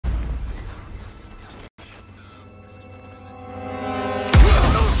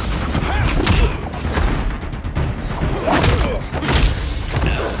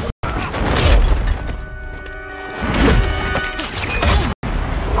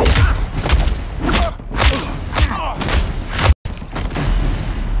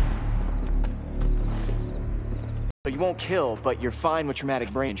You won't kill, but you're fine with traumatic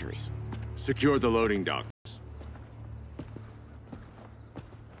brain injuries. Secure the loading docks.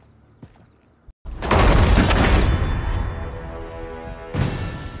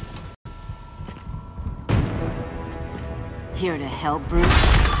 Here to help, Bruce?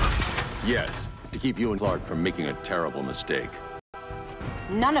 Yes, to keep you and Clark from making a terrible mistake.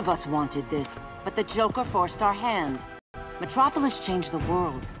 None of us wanted this, but the Joker forced our hand. Metropolis changed the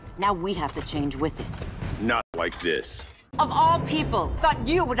world. Now we have to change with it. Not like this. Of all people, thought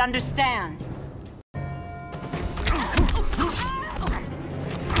you would understand.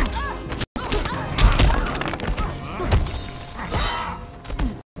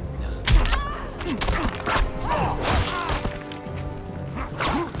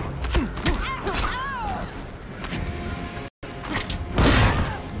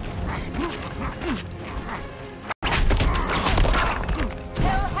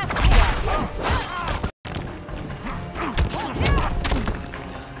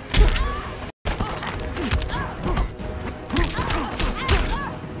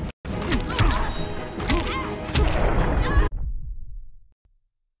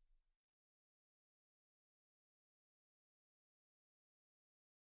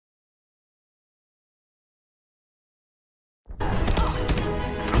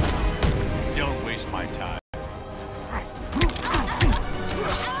 Don't waste my time.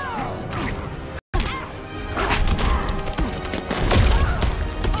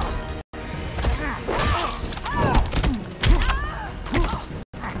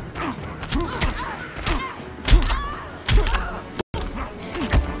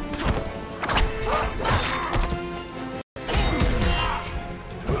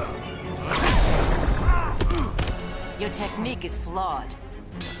 Your technique is flawed.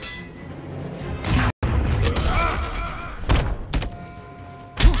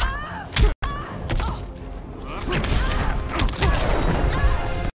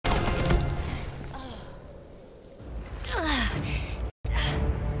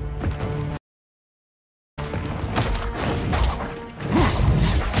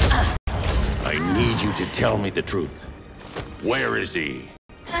 I need you to tell me the truth. Where is he?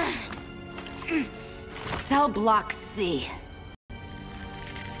 Cell block C.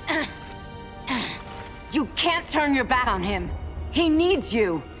 You can't turn your back on him. He needs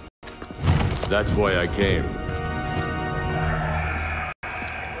you. That's why I came.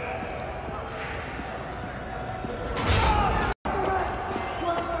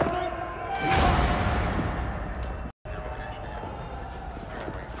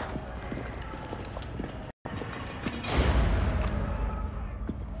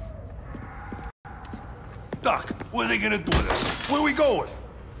 Doc, what are they gonna do with us? Where we going?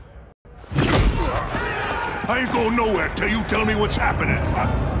 I ain't going nowhere till you tell me what's happening.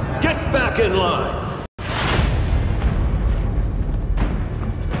 Get back in line!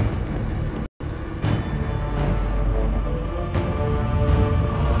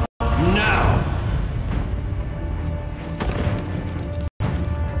 Now!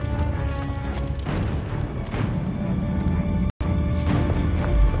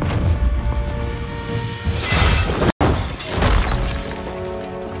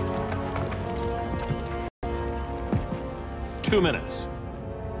 2 minutes.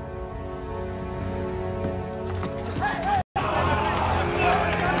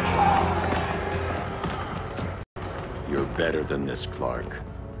 You're better than this, Clark.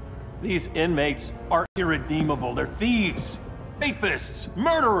 These inmates are irredeemable. They're thieves, rapists,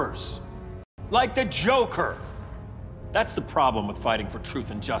 murderers. Like the Joker. That's the problem with fighting for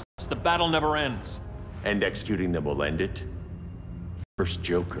truth and justice. The battle never ends. And executing them will end it? First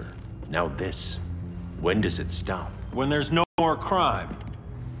Joker, now this. When does it stop? When there's no more crime.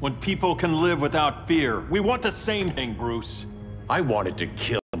 When people can live without fear. We want the same thing, Bruce. I wanted to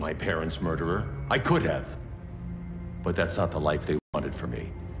kill my parents' murderer. I could have. But that's not the life they wanted for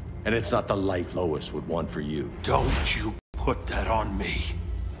me. And it's not the life Lois would want for you. Don't you put that on me.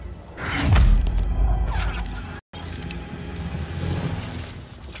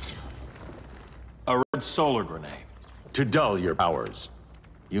 A red solar grenade. To dull your powers,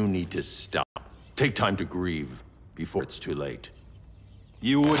 you need to stop. Take time to grieve before it's too late.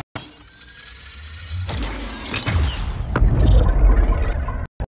 You would